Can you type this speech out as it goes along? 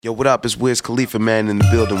Yo, what up? It's Khalifa, man, in the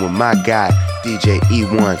building with my guy, DJ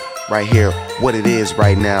E1, right here. What it is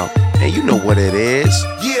right now. And you know what it is.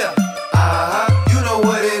 Yeah, you know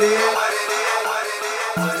what it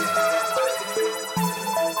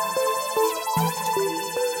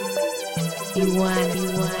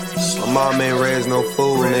is. My mom ain't raised no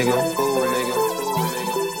fool, nigga.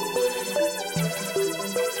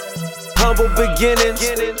 Humble beginnings,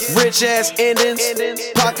 rich ass endings,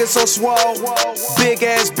 pockets so swole, big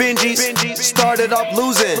ass Benjis. Started off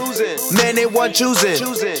losing, man they wasn't choosing.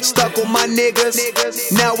 Stuck with my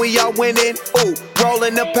niggas, now we all winning. Ooh,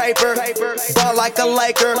 rolling the paper, ball like a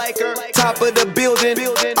Laker. Top of the building,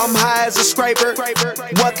 I'm high as a scraper.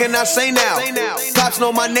 What can I say now? Cops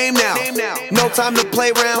know my name now. No time to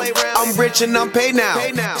play around. I'm rich and I'm paid now.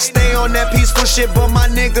 Stay on that peaceful shit, but my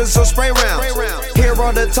niggas will spray round. Hear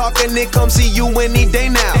all the talking, it come see you any day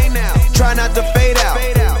now. Try not to fade out.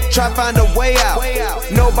 Try find a way out.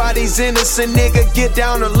 Nobody's innocent, nigga. Get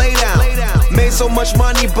down or lay down. Made so much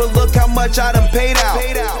money, but look how much I done paid out.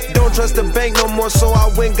 Don't trust the bank no more, so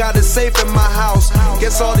I went got a safe in my house.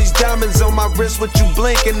 Guess all these diamonds on my wrist, what you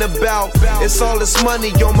blinking about? It's all this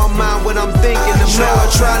money on my mind, what I'm thinking about. You know I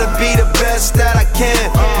try to be the best that I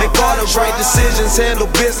can. Make all the right decisions,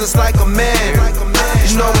 handle business like a man.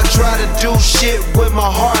 You know I try to do shit with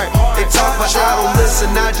my heart. They talk but I don't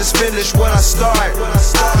listen, I just finish what I start.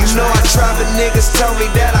 You know I try but niggas tell me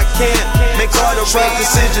that I can't. Make all the right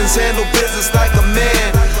decisions, handle business like a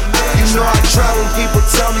man. You know I try when people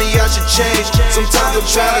tell me I should change.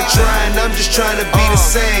 Sometimes I try and I'm just trying to be the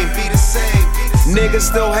same. Niggas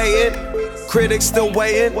still hating, critics still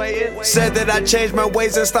waiting. Said that I changed my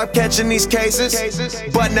ways and stopped catching these cases,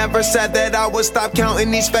 but never said that I would stop counting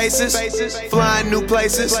these faces. Flying new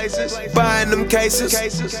places, buying them cases.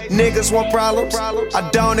 Niggas want problems, I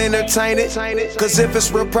don't entertain it. Cause if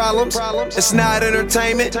it's real problems, it's not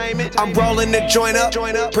entertainment. I'm rolling the joint up,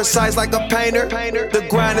 precise like a painter. The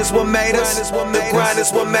grind is what made us, the grind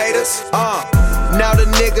is what made us. Now the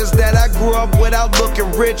niggas that I grew up without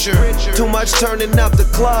looking richer. Too much turning up, the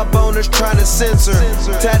club owners trying to censor.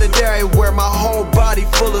 Tatted everywhere, my whole body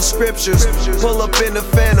full of scriptures. Pull up in the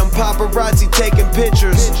Phantom, paparazzi taking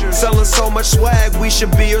pictures. Selling so much swag, we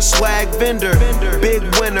should be your swag vendor. Big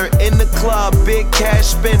winner in the club, big cash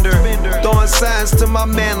spender. Throwing signs to my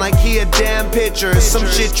man like he a damn pitcher. Some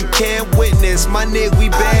shit you can't witness, my nigga, we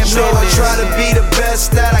bad business. I try to be the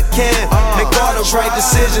best that I can. Make all the right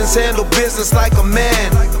decisions, handle business like a man.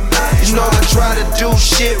 You know I try to do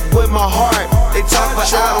shit with my heart. They talk but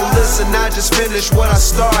I don't listen, I just finish what I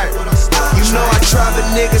start. You know I try but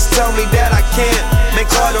niggas tell me that I can't. Make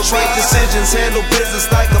all the right decisions, handle business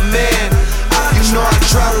like a man. You know I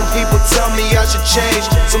try when people tell me I should change.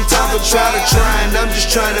 Sometimes I try and I'm just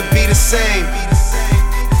trying to be the same.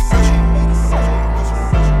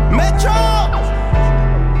 Metro!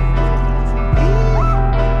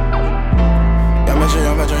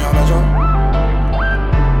 Metro.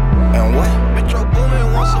 And what? Metro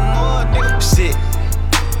Boomin want some more, nigga. Shit.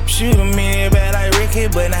 Shoot a minute bad like Ricky,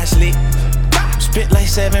 but not slick. Spit like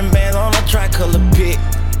 7 bands on a tricolor pit.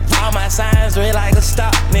 All my signs red like a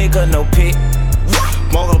stop, nigga, no pit.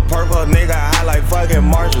 Smoke a purple, nigga, high like fucking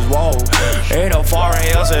Marshall's, whoa. Ain't no foreign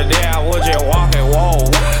yesterday, I was just walking, whoa.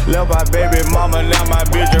 Left my baby mama, now my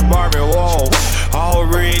bitch is Barbie, whoa. All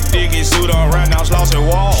red diggy suit on right now, slossing,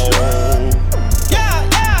 whoa.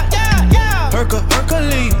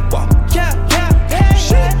 Hercules, wow.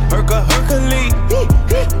 Shit. Hercules,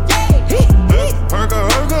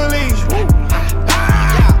 Hercules,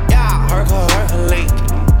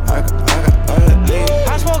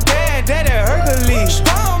 I smoke that, daddy Hercules.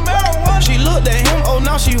 Strong marijuana. She looked at him, oh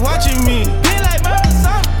now she watching me. Be like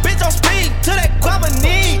marathon, bitch on speed to that guava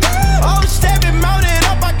knee. Oh, stepping mounted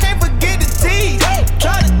up, I can't forget the T.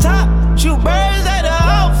 Try to top, shoot birds at the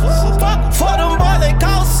office. For them boys, they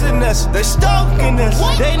costing us, they stalking us.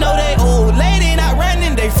 They know they old lady not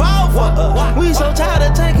running, they fall for us. We so tired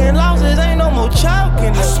of taking losses, ain't no more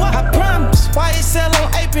choking us. I promise, why you sell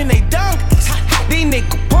on aping they donkeys? These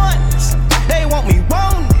niggas pointless, they want me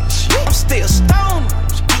boneless. I'm still stoned,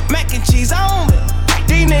 mac and cheese on me.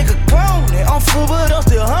 These niggas cloning, I'm full but I'm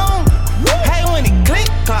still hungry. Hey, when it click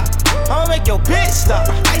clock, I'll make your bitch stop.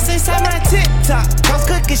 Ice inside my TikTok, cause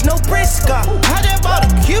cookies no Briscoe. I just bought a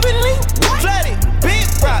Cuban link, flooded, big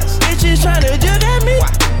rocks. Bitches tryna judge at me,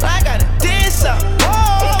 I gotta diss up.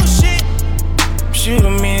 Oh shit. Shoot a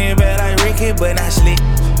minute bad like Ricky, but not slick.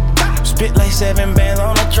 Spit like 7 bands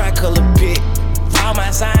on a tricolor pit. All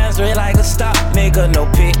my signs red like a stop, nigga, no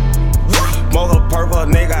pit. Smoke a purple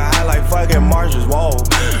nigga high like fucking Marshall's, whoa.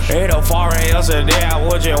 Ate a foreign yesterday, I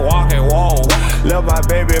was just walking, whoa. Left my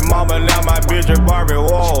baby mama, now my bitch is Barbie,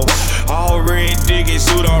 whoa. All red diggy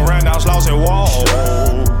suit on right now, Slauson, whoa.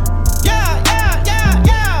 Yeah.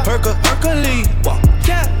 Hercules, whoa.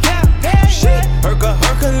 Yeah, shit. Hercules.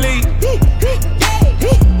 Hercules.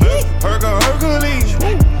 Hercules.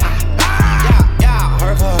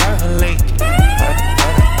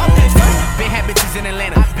 Okay, been had bitches in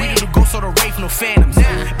Atlanta. We need to go so the rave, no phantoms.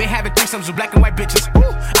 Been having threesomes with black and white bitches.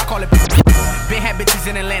 I call it. Been had bitches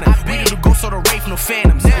in Atlanta. We need to go so the rave, no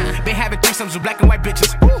phantoms. Been having threesomes with black and white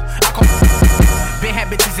bitches. I call it. Been had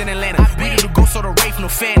bitches in Atlanta. We need to go so the rave, no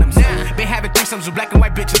phantoms. Been having threesomes with black and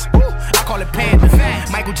white bitches. I call it panda.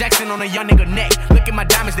 Michael Jackson on a young nigga neck. Look at my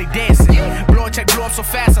diamonds, they dancing. Blow a check, blow up so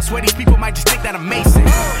fast. I swear these people might just think that I'm Mason.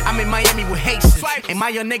 I'm in Miami with Haitians, and my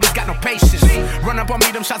young niggas got no patience. Run up on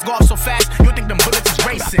me, them shots go off so fast. You think them bullets is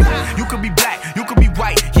racing. You could be black, you could be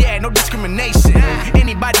white. Yeah, no discrimination.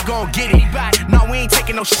 Anybody gon' get it. No, we ain't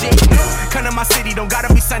taking no shit. Come to my city, don't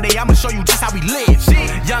gotta be Sunday. I'ma show you just how we live.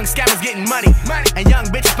 Young scammers getting money, and young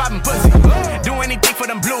bitches popping pussy. Do anything for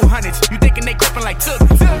them blue hundreds. You thinking they crippin' like Took.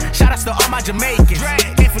 Shout outs to all my Jamaicans.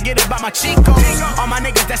 Can't forget about my Chicos. All my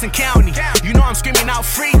niggas that's in county. You know I'm screaming out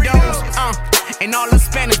freedoms. And all the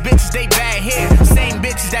Spanish bitches, they bad here. Same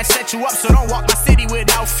bitches that set you up, so don't walk my city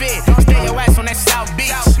without fear. Stay your ass on that South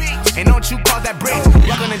Beach. And don't you call that bridge.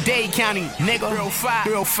 Welcome to Dade County, nigga.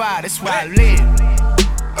 305, that's where I live.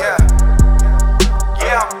 Yeah.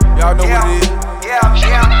 Y'all know what it is. Yeah.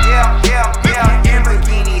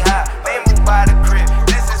 Lamborghini high, they move by the crib.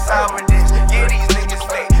 This is how it is. Yeah, these niggas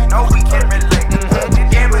fake. No, we can't relate.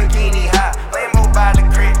 Lamborghini high, they move by the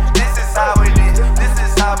crib. This is how it is. This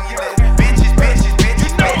is how we live. Bitches.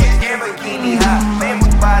 Lamborghini high, they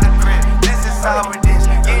move by the crib. This is how it is.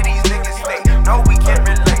 Yeah, these niggas fake. No, we can't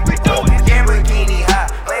relate. Lamborghini high,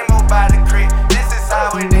 they move by the crib. This is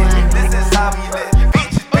how it is. This is how we live.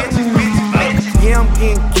 Bitches. Yeah, I'm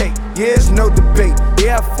getting cake. Yeah, it's no debate.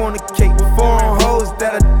 Yeah, I fornicate with foreign hoes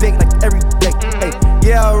that I date like every day. Hey,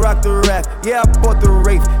 yeah, I rock the raft. Yeah, I bought the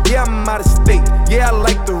Wraith. Yeah, I'm out of state. Yeah, I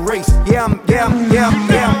like the race. Yeah, I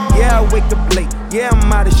wake up late. Yeah,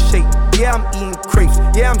 I'm out of shape. Yeah, I'm eating crepes.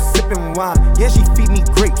 Yeah, I'm sipping wine. Yeah, she feed me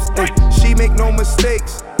grapes. Hey, she make no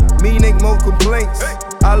mistakes. Me make more complaints.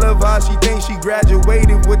 I love how she thinks she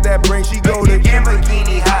graduated with that brain. She go to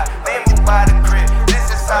Lamborghini high. They move by the crib. This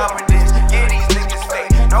is how it is. Yeah, these niggas fake.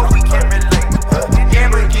 No, we can't relate.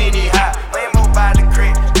 Lamborghini high. They move by the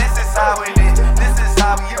crib. This is how it is. This is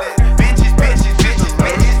how we live. Bitches.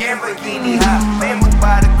 Lamborghini high. They move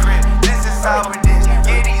by the crib. This is how it is.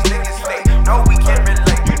 Yeah, these niggas fake. No, we can't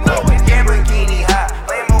relate. Lamborghini high.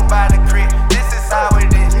 They move by the crib. This is how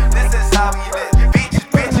it is. This is how we live. Bitches.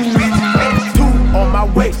 Two on my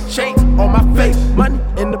waist, chains on my face, money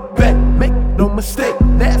in the bag. Make no mistake,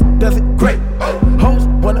 Nastyy does it great. Hoes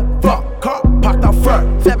wanna fuck, car parked out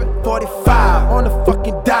front. 745 on the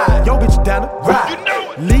fucking dive. Yo, bitch down the ride.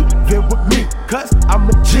 Leave it with me, cause I'm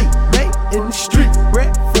a G. Made in the street,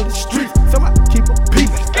 bred for the streets. So I keep a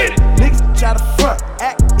peace. Niggas try to front,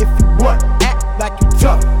 act if you want, act like you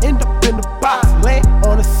tough. End up in the box, land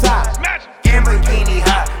on the side. Lamborghini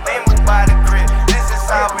high, they move by the crib. This is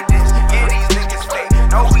how it is. Yeah, these niggas fake.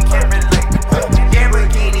 No, we can't relate.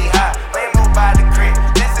 Lamborghini high, they move by the crib.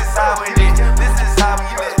 This is how it is. This is how we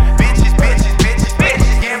live. Bitches.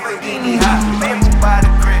 Lamborghini high, they move by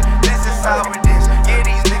the crib. This is how it is. Yeah,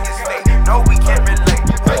 these niggas fake. No, we can't relate.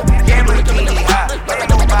 Lamborghini high, they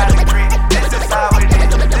move by the crib. This is how it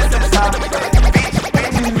is. This is how we live.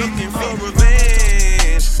 Bitches. Looking for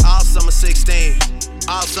revenge. All summer 16.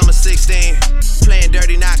 All summer 16, playing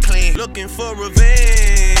dirty, not clean. Looking for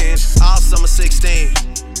revenge. All summer 16,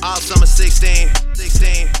 all summer 16,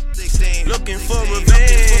 16. Looking for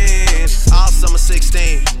revenge. All summer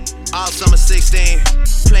 16, all summer 16,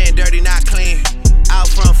 playing dirty, not clean. Out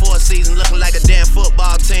front for a season, looking like a damn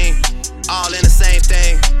football team. All in the same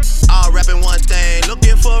thing, all repping one thing.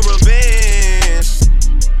 Looking for revenge.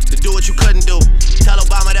 To do what you couldn't do. Tell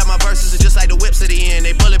Obama that my verses are just like the whips at the end,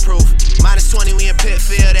 they bulletproof. -20, we in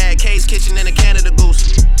Pitfield, at K's Kitchen and a Canada Goose.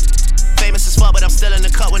 Famous as fuck, but I'm still in the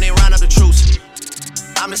cut when they round up the troops.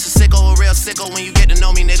 I'm just a sicko, a real sicko when you get to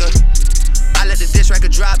know me, nigga. I let the diss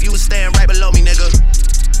record drop, you was staying right below me, nigga.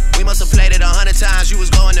 We must have played it 100 times, you was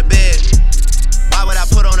going to bed. Why would I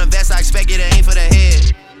put on a vest, I expect you to aim for the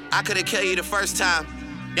head. I could've killed you the first time.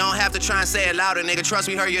 You don't have to try and say it louder, nigga, trust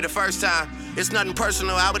me, heard you the first time. It's nothing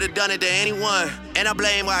personal, I would've done it to anyone. And I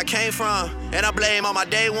blame where I came from, and I blame all my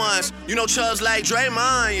day ones. You know Chubbs like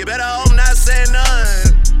Draymond, you better hope not say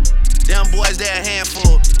none. Them boys, they're a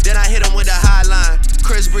handful. Then I hit them with the high line.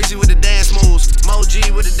 Chris Breezy with the dance move.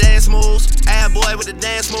 OG with the dance moves, Ad Boy with the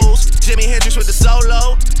dance moves, Jimi Hendrix with the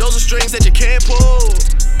solo. Those are strings that you can't pull.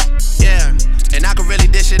 Yeah, and I can really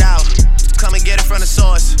dish it out. Come and get it from the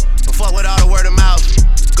source. Don't fuck with all the word of mouth.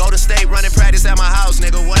 Go to state running practice at my house,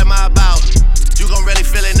 nigga. What am I about? You gon' really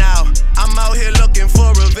feel it now. I'm out here looking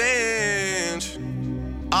for revenge.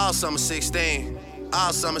 All summer 16,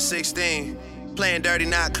 all summer 16. Playing dirty,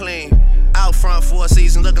 not clean. Out front for a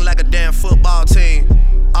season, looking like a damn football team.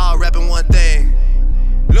 All rapping one thing,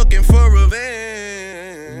 looking for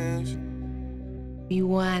revenge. You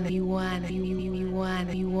want.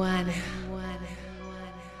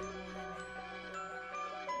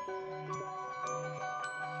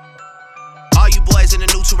 All you boys in the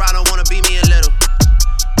new Toronto wanna be me a little.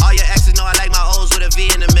 All your exes know I like my O's with a V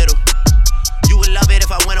in the middle. You would love it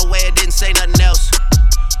if I went away and didn't say nothing else.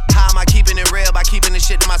 How am I keeping it real by keeping this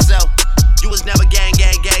shit to myself? You was never gang,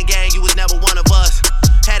 you was never one of us.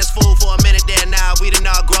 Had us fooled for a minute there, now we done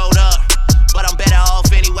all growed up. But I'm better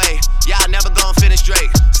off anyway, y'all never gon' finish straight.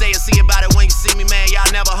 Say and see about it when you see me, man,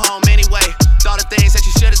 y'all never home anyway. Thought of things that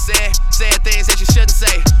you should've said things that you shouldn't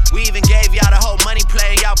say. We even gave y'all the whole money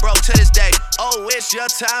play, y'all broke to this day. Oh, it's your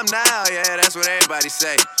time now, yeah, that's what everybody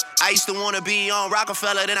say. I used to wanna be on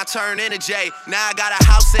Rockefeller, then I turned into Jay. Now I got a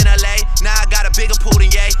house in LA, now I got a bigger pool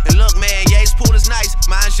than Ye. And look, man, Ye's pool is nice,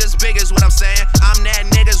 mine's just big is what I'm saying. I'm that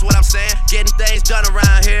nigga's what I'm saying, getting things done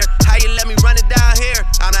around here. How you let me run it down here?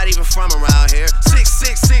 I'm not even from around here.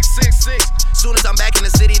 66666. Soon as I'm back in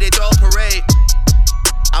the city, they throw a parade.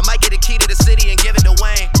 I might get a key to the city and give it to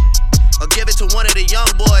Wayne, or give it to one of the young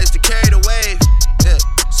boys to carry the wave. Yeah.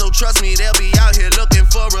 So trust me, they'll be out here looking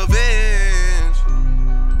for revenge.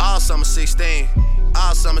 All summer 16,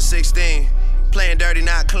 all summer 16. Playing dirty,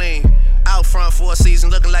 not clean. Out front for a season,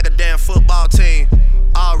 looking like a damn football team.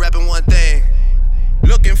 All rapping one thing,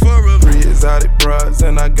 looking for revenge. 3 exotic broads,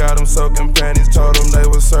 and I got them soaking panties. Told them they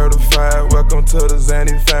were certified. Welcome to the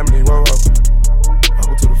Zanny family. Whoa, whoa.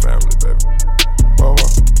 Welcome to the family, baby. Whoa, whoa.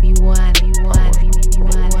 You want.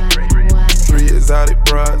 3 exotic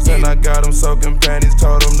broads, and I got them soaking panties.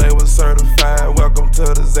 Told them they were certified. Welcome to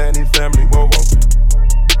the Zanny family. Whoa, whoa.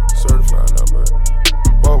 Certified now, baby.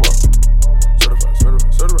 Whoa, whoa.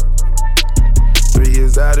 Certified. 3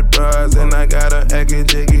 exotic broads, and I got them acting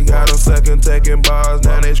jiggy. Got them sucking, taking balls.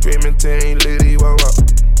 Now they screaming, Team Liddy. Whoa, whoa.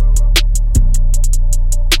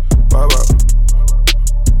 Whoa, whoa.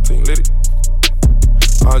 Team Liddy.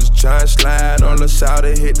 I'm just tryna slide on the side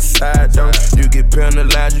and hit the side, though. You get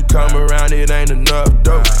penalized, you come around, it ain't enough,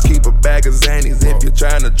 though. Keep a bag of Zannies if you're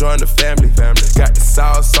tryna join the family. Got the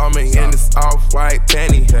sauce on me and it's off-white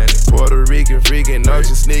panty. Puerto Rican freaking, no,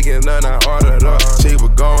 she sneaking, none I ordered up. She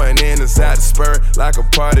was going in inside the spur like a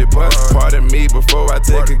party bus. Pardon me before I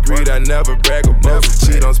take a greet, I never brag or boast.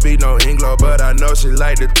 She don't speak no English, but I know she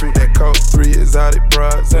like to treat that coat. 3 exotic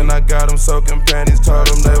broads, and I got them soaking panties. Told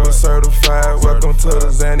them they were certified. Welcome to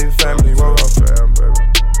the Zanny family. Whoa, whoa, fam, baby.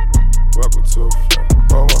 Welcome to a fam.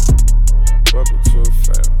 Whoa, whoa. Welcome to a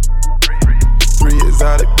fam. 3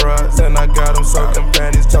 exotic broads, and I got them soaking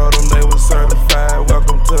panties. Told them they were certified.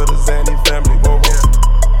 Welcome to the Zanny family. Whoa, whoa.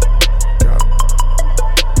 Got 'em.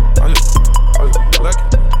 I just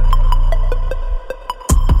lucky.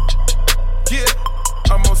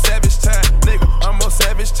 Yeah, I'm on savage time, nigga. I'm on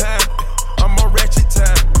savage time. I'm on ratchet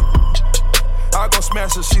time. I gon'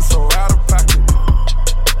 smash her, she so out of pocket.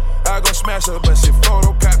 I gon' smash her, but she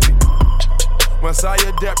photocopy. Once I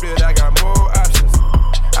adapted, I got more options.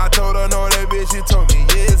 I told her no, that bitch, she told me,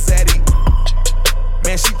 yeah, Zaddy.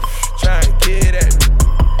 Man, she tryna get at me.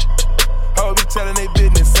 Hoes be telling they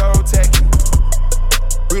business so tacky.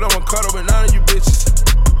 We don't want cuddle with none of you bitches.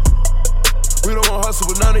 We don't want hustle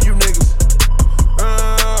with none of you niggas.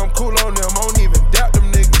 I'm cool on them, I don't even doubt them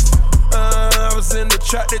niggas. I was in the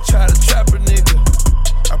trap, they try to trap a nigga.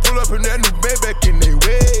 I pull up in that new bed back in they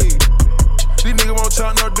way. These niggas won't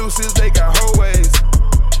talk no deuces, they got whole ways.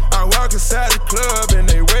 I walk inside the club and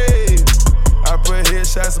they wave. I put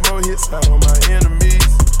headshots, more hits out on my enemies.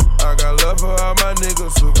 I got love for all my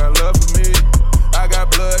niggas who got love for me. I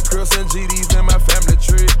got blood, Crips, and GDs in my family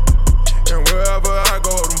tree. And wherever I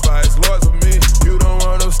go, them vibes lords of me. You don't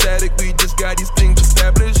want no static, we just got these things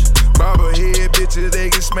established. Mama head bitches, they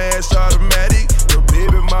get smashed automatic. Your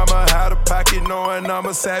baby mama out of pocket knowing I'm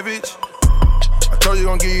a savage. I told you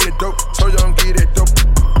gon' give you that dope, told you gon' give you that dope.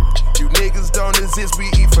 You niggas don't exist, we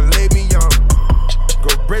eat filet mignon.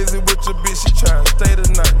 Go crazy with your bitch, she tryna stay the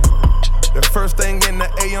night. The first thing in the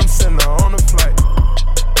AM, send her on the flight.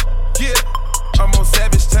 Yeah, I'm on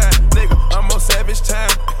savage time, nigga, I'm on savage time.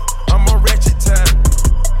 I'm on ratchet time.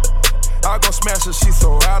 I gon' smash her, she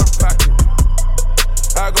so out of pocket.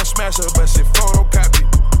 I gon' smash her, but she photocopy.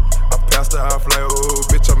 I Passed her off like, oh,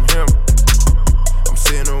 bitch, I'm him. I'm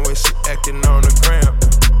seeing her when she acting on the gram.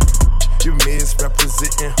 You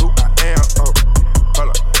misrepresenting who I am. Oh, hold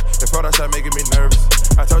up. That Photoshop making me nervous.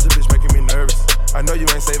 I told you, bitch, making me nervous. I know you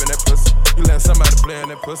ain't saving that pussy. You letting somebody play in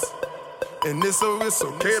that pussy. And it's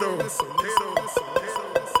okay though.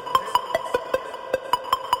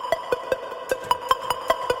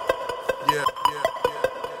 Yeah.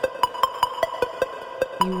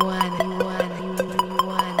 You won.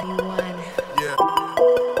 Yeah.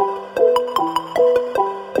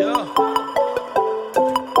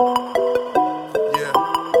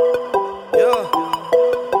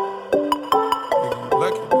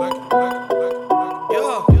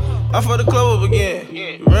 I fuck the club up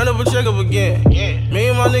again, run up a check up again, me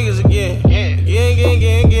and my niggas again,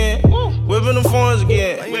 again. Whipping them foreigns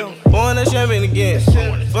again, pouring that champagne again,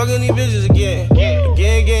 fucking these bitches again,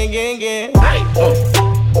 again.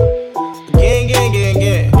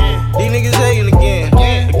 Again. These niggas hating again,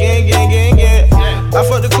 again. I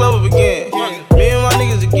fuck the club up again, me and my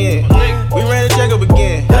niggas again, we ran the check up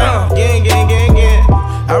again, again.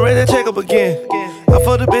 I ran that check up again. I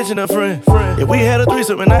fucked a bitch and her friend. Yeah, we had a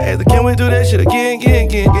threesome and I asked her, can we do that shit again?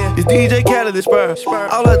 It's DJ Khaled inspired.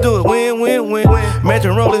 All I do is win.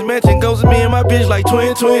 Matching rollers, matching goes to me and my bitch like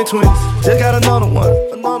twins. Just got another one.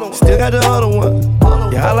 Still got the other one.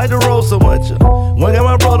 Yeah, I like to roll so much. One got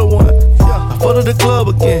my brother one. I fucked at the club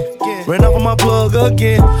again. Ran off of my plug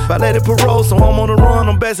again. Violated parole, so I'm on the run.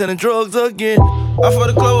 I'm back selling drugs again. I fuck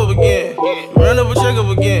the club up again, run up a check up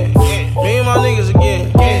again, me and my niggas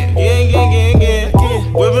again, again.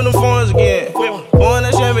 Whipping them foreigns again, pouring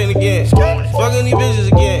that champagne again, fucking these bitches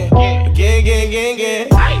again, again. Again.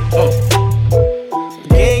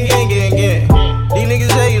 These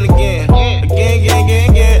niggas hating again,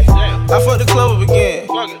 again. I fuck the club up again,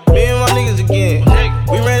 me and my niggas again,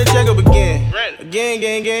 we ran the check up again,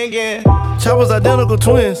 again. Choppers identical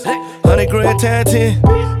twins, 100 grand times 10.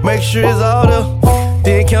 Make sure it's all there.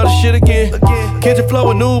 Then count the shit again. Catch a flow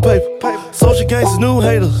with new paper. Social gangsters, new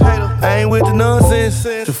haters. I ain't with the nonsense.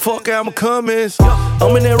 The fuck out my comments.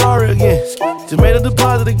 I'm in that Rari again. Just made a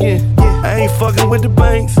deposit again. I ain't fucking with the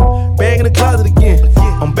banks. Bag in the closet again.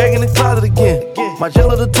 I'm back in the closet again. My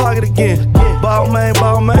jello the target again. Ball man,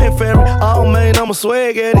 favorite. All man, I'm a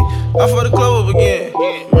swag addict. I fuck the club up again,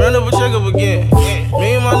 run up a check up again,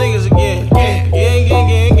 me and my niggas again,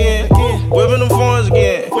 again. Whipping them foreigns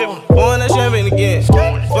again, pouring that champagne again,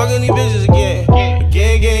 fucking these bitches again,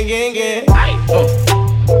 again.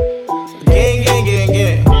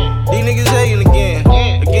 Again. These niggas hating again,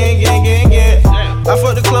 again. I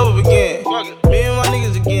fuck the club up again, me and my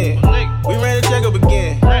niggas again, we ran the check up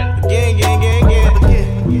again, again.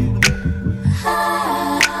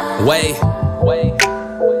 Wait.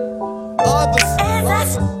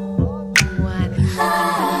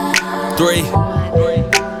 Three.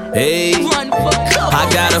 Hey, I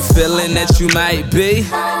got a feeling that you might be.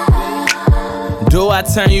 Do I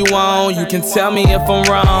turn you on? You can tell me if I'm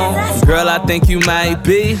wrong. Girl, I think you might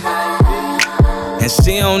be. And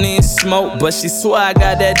she don't need smoke, but she swear I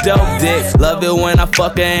got that dope dick. Love it when I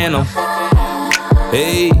fuck her animal.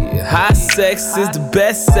 Hey, hot sex is the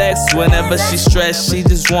best sex. Whenever she stressed, she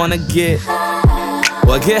just wanna get.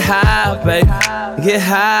 Well, get high, baby. Get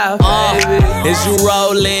high, baby. Is you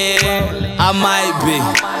rolling? I might be.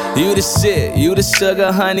 You the shit, you the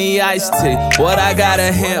sugar, honey, iced tea. What I got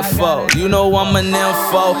a hint for? You know I'm an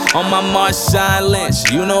info. On my Marshawn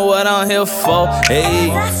Lynch, you know what I'm here for.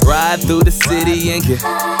 Hey, ride through the city and get.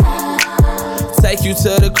 Take you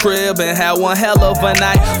to the crib and have one hell of a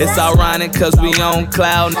night. It's ironic cause we on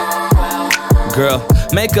cloud. Girl,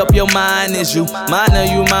 make up your mind, is you mine or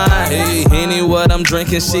you mine? Hey, any what I'm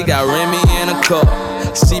drinking, she got Remy in a cup.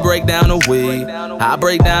 She break down the weed, I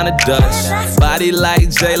break down the Dutch. Body like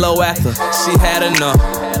J-Lo after she had enough.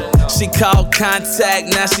 She called contact,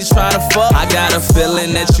 now she tryna fuck. I got a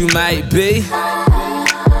feeling that you might be.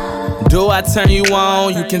 Do I turn you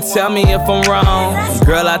on? You can tell me if I'm wrong.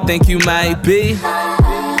 Girl, I think you might be.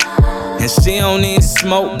 And she don't need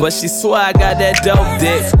smoke, but she swear I got that dope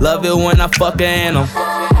dick. Love it when I fuck her animal.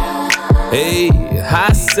 Hey,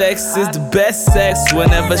 hot sex is the best sex.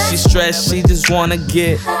 Whenever she stressed, she just wanna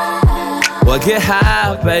get. Well, get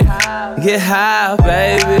high, baby. Get high,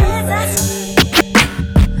 baby.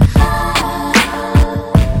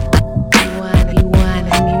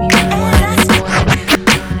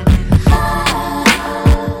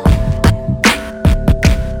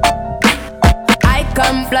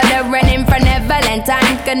 Fluttering in front of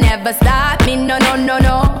Valentine could never stop me, no.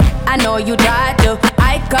 I know you tried to.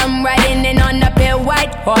 I come riding in on a pale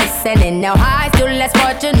white horse, and in now high, still less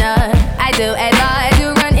fortunate. I do advise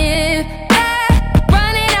you run in,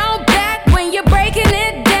 running out back.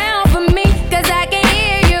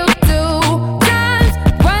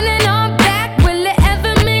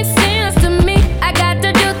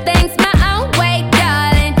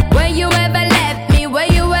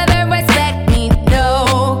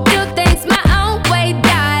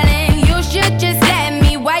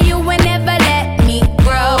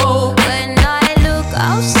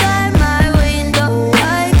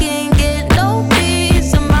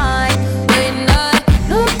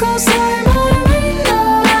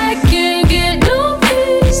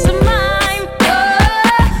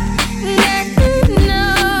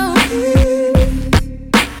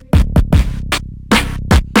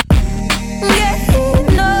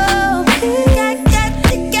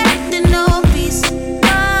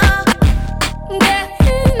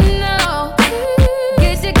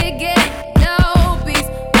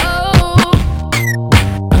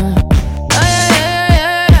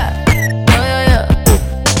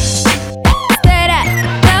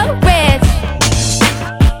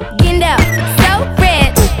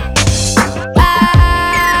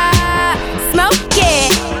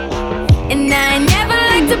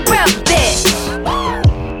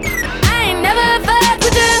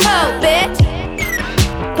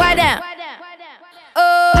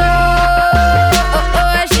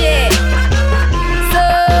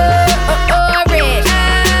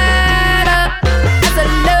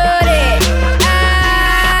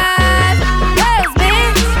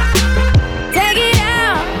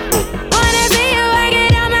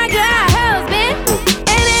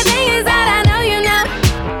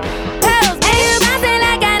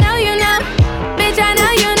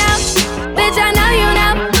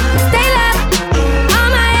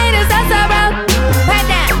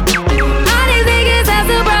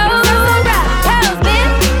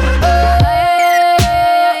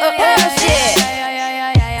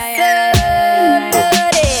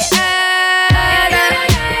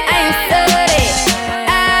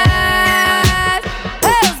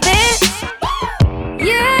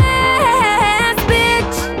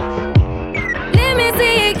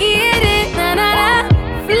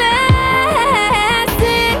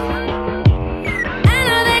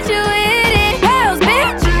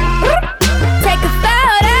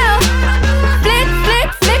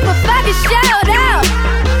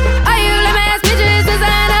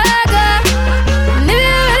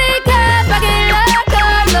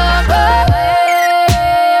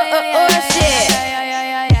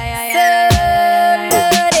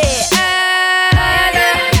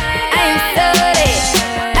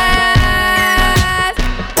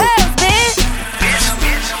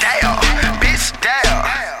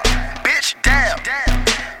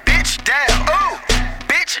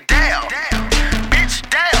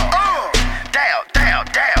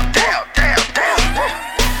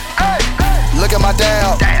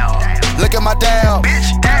 my down.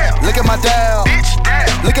 Look at my down.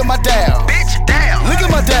 Look at my down. Look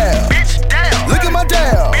at my down. Look at my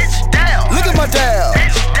down. Look at my down.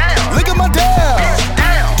 Look at my down.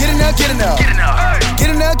 Get it now, get it now. Get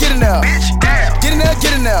it now, get it now. Get it now,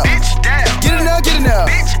 get it now. Get it now, get it now.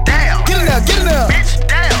 Get it now, get it now.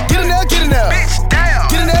 Get it now, get it now.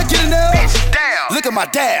 Get it now, get it now. Look at my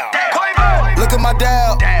down. Look at my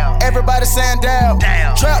down. Everybody saying down.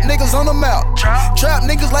 Trap niggas on the mouth. Trap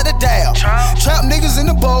niggas like the down. Trap niggas in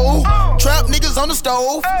the bowl. Trap niggas on the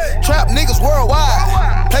stove. Trap niggas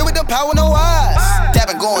worldwide. Play with the power, no eyes.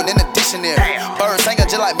 Dabbing going in the dictionary. Birds singing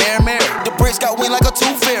just like Mary Mary. The bricks got wing like a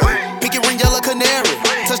tooth fairy. Pinky ring, yellow canary.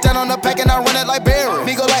 Touchdown on the pack and I run it like Barry.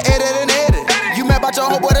 Me go like Eddie and Eddie. You mad about your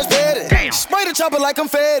homeboy that's petty. Spray the chopper like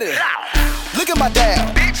confetti. Look at my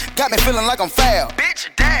dab. Got me feeling like I'm foul.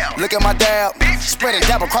 Look at my dab. Spread and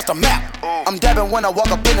dab across the map. I'm dabbing when I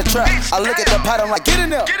walk up in the trap. I look at the pattern like get in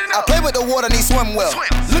there. I play with the water, need swim well.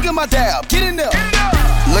 Look at my dab. Get in there.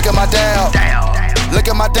 Look at my dab. Look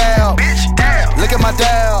at my dab. Look at my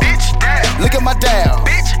dab. Look at my dab.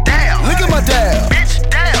 Look at my dab.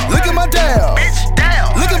 Look at my dab.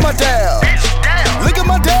 Look at my dab. Look at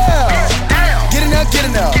my dab. Get in there, get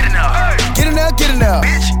in there. Get in there, get in there.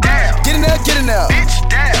 Get in there, get in there.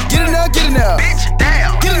 Get in there, get in there.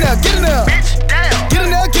 Get in there, get in there. Get in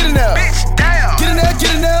there, get in there. Get in there,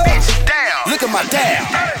 get in there. Look at my dab.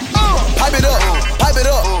 Pipe it up, pipe it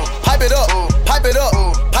up, pipe it up, pipe it up,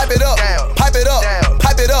 pipe it up, pipe it up,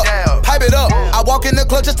 pipe it up, pipe it up. I walk in the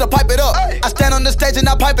club just to pipe it up. I stand on the stage and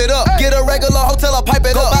I pipe it up. Get a regular hotel, I pipe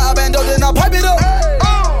it up. Buy a bando, then I pipe it up.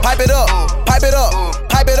 Pipe it up, pipe it up,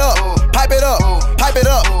 pipe it up, pipe it up, pipe it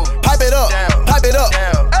up, pipe it up, pipe it up.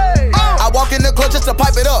 I walk in the club just to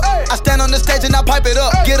pipe it up. I stand on the stage and I pipe it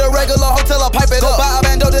up. Get a regular hotel, I pipe it up. Buy a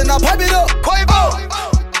bando, then I pipe it up. Pipe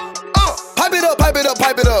it up, pipe it up,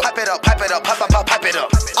 pipe it up. Pipe it up, pipe it up, pipe it up.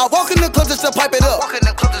 I walk in the club just to pipe it up. Walk in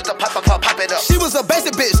the club just to pipe it up. She was a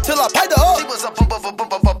basic bitch till I piped her up. She was a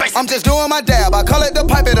basic. I'm just doing my dab, I call it the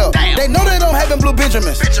pipe it up. Damn. They know they don't have them blue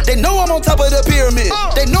Benjamins. They know I'm on top of the pyramid.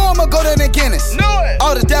 They know I'ma go down in Guinness.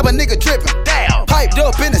 All this dab a nigga trippin'. Damn. Piped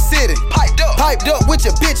up in the city. Piped up with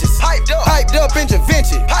your bitches. Piped up in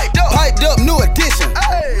Javinci. Piped up new edition.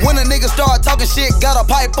 Ay. When a nigga start talking shit, got a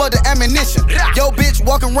pipe up the ammunition. Yo bitch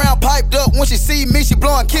walking around piped up. When she see me, she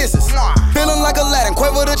blowing kisses. Feeling like Aladdin,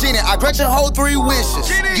 Quavo the genie. I grant your whole 3 wishes.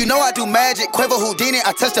 You know I do magic, Quavo Houdini.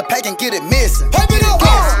 I touch the pack and get it missing. Pipe it up,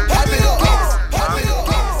 pipe it up, pipe it up,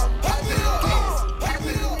 pipe it up.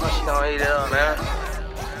 She gon' eat it up, man.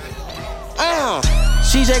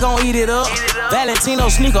 CJ gon' eat it up. Valentino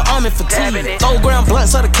sneaker, I'm in fatigue. 4 gram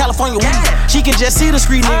blunts of the California weed. She can just see the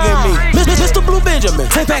street nigga in me. Mr. Blue Benjamin.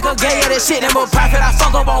 10 pack of gay at that shit, that more profit. I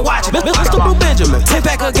fuck up on watching. Mr. Blue Benjamin. 10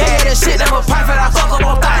 pack of gay at that shit, that more profit. I fuck up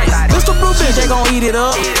on thotties. Mr. Blue Benjamin. CJ gon' eat it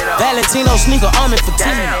up. Valentino sneaker, I'm in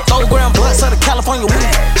fatigue. 4 gram blunts of the California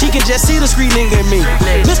weed. She can just see the street nigga in me.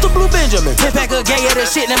 Mr. Blue Benjamin. 10 pack of gay at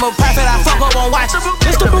that shit, that more profit. I fuck up on watching.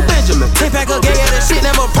 Mr. Blue Benjamin. 10 pack of gay at that shit,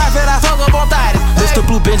 that more profit. I fuck up on thotties. Mr.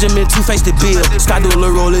 Blue Benjamin, 2-faced the bill. Sky do a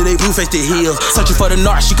little roller, they blue-faced the hill. Searching for the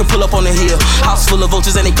north, she can pull up on the hill. House full of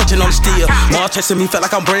vultures and they clutching on the steel. Mars chasing me, felt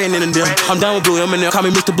like I'm Brandon and them. I'm down with Blue M&M, call me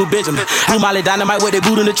Mr. Blue Benjamin. Blue Molly Dynamite with they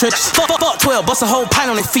boot in the trenches. Fuck 12, bust a whole pint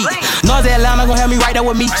on their feet. North Atlanta gon' have me right there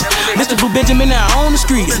with me. Mr. Blue Benjamin now on the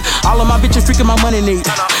streets. All of my bitches freaking my money need.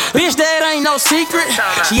 Bitch, that ain't no secret.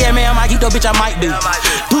 She yeah, man, I might get the bitch, I might be.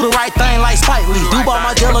 Do the right thing like Spike Lee. Dubai,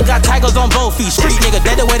 my dealer got tigers on both feet. Street nigga,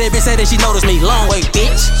 that the way that bitch said that she noticed me. Longway,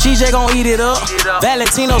 bitch. CJ gon' eat it up.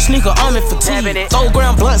 Valentino sneaker, I'm in fatigue. 4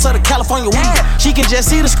 gram blunts of the California weed. She can just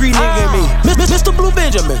see the street nigga in me. Mr. Blue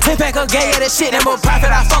Benjamin. 10 pack of gay at that shit, that more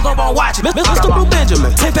profit. I fuck up on watching. Mr. Blue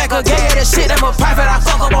Benjamin. 10 pack of gay at that shit, that more profit. I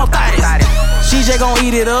fuck up on thotties. CJ gon'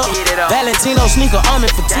 eat it up. Valentino sneaker, I'm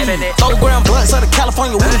in fatigue. 4 gram blunts of the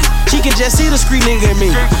California weed. She can just see the street nigga in me.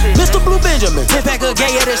 Mr. Blue Benjamin. 10 pack of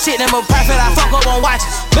gay at that shit, that more profit. I fuck up on watching.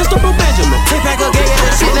 Mr. Blue Benjamin. 10 pack of gay at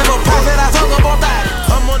that shit, that more profit. I fuck up on thotties.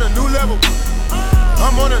 I'm on a new level.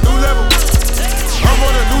 I'm on a new level. I'm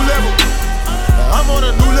on a new level. I'm on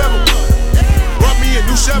a new level. Brought me a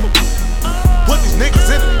new shovel. Put these niggas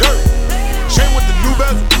in the dirt. Chain with the new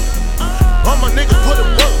bezel. All my niggas put in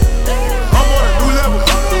work. I'm on a new level.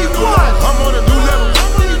 I'm on a new level.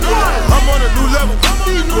 I'm on a new level.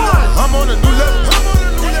 I'm on a new level.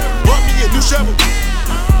 Brought me a new shovel.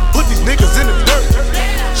 Put these niggas in the dirt.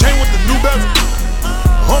 Chain with the new bezel.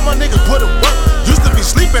 All my niggas put in work. Used to be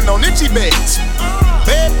sleeping on itchy beds.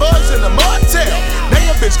 Bed bugs in the motel. Now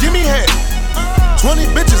your bitch give me head. 20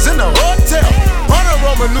 bitches in the hotel. On a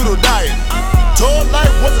Roman noodle diet. Told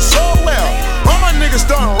life wasn't so well. All my niggas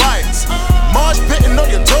starting riots. Marsh pitting on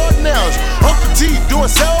your toenails.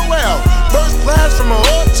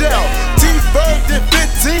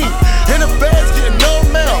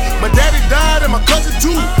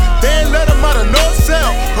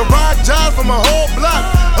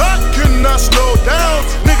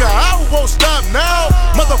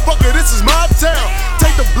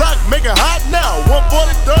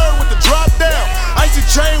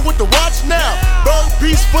 the watch now. Gold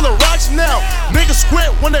piece full of rocks now. Niggas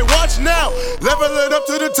squint when they watch now. Level it up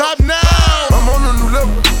to the top now. I'm on a new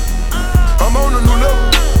level. I'm on a new level.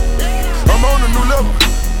 I'm on a new level.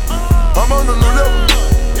 I'm on a new level.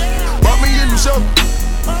 Bought me a new shovel.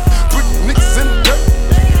 Put niggas in the dirt.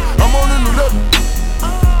 I'm on a new level.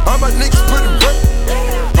 All my niggas put it work.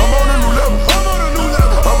 I'm on a new level. I'm on a new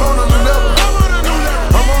level. I'm on a new level.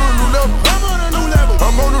 I'm on a new level. I'm on a new level.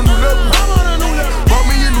 I'm on a new level. I'm on a new level. Bought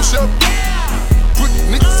me a new shovel. Put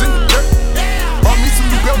niggas in the dirt. Bought me some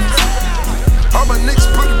new belts. All my niggas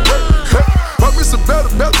put it work. Bought me some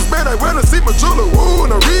better belts, man. I went to see my jeweler. Woo,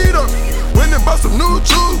 and I read up. Went and bought some new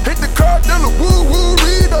jewels. Hit the car down the woo woo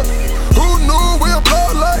read up. Who knew we'll blow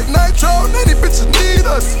like nitro? Now these bitches need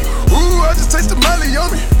us. Ooh, I just tasted Molly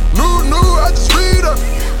on me. New, I just read up.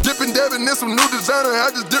 Dippin' dabbing in some new designer.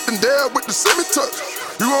 I just dippin' dab with the semi-tuck.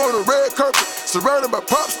 You on a red carpet, surrounded by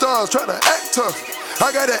pop stars, tryna act tough.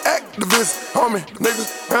 I got an activist on me,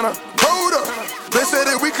 niggas, and I hold up. They said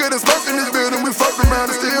that we couldn't smoke in this building. We fucked around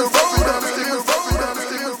and still fold up.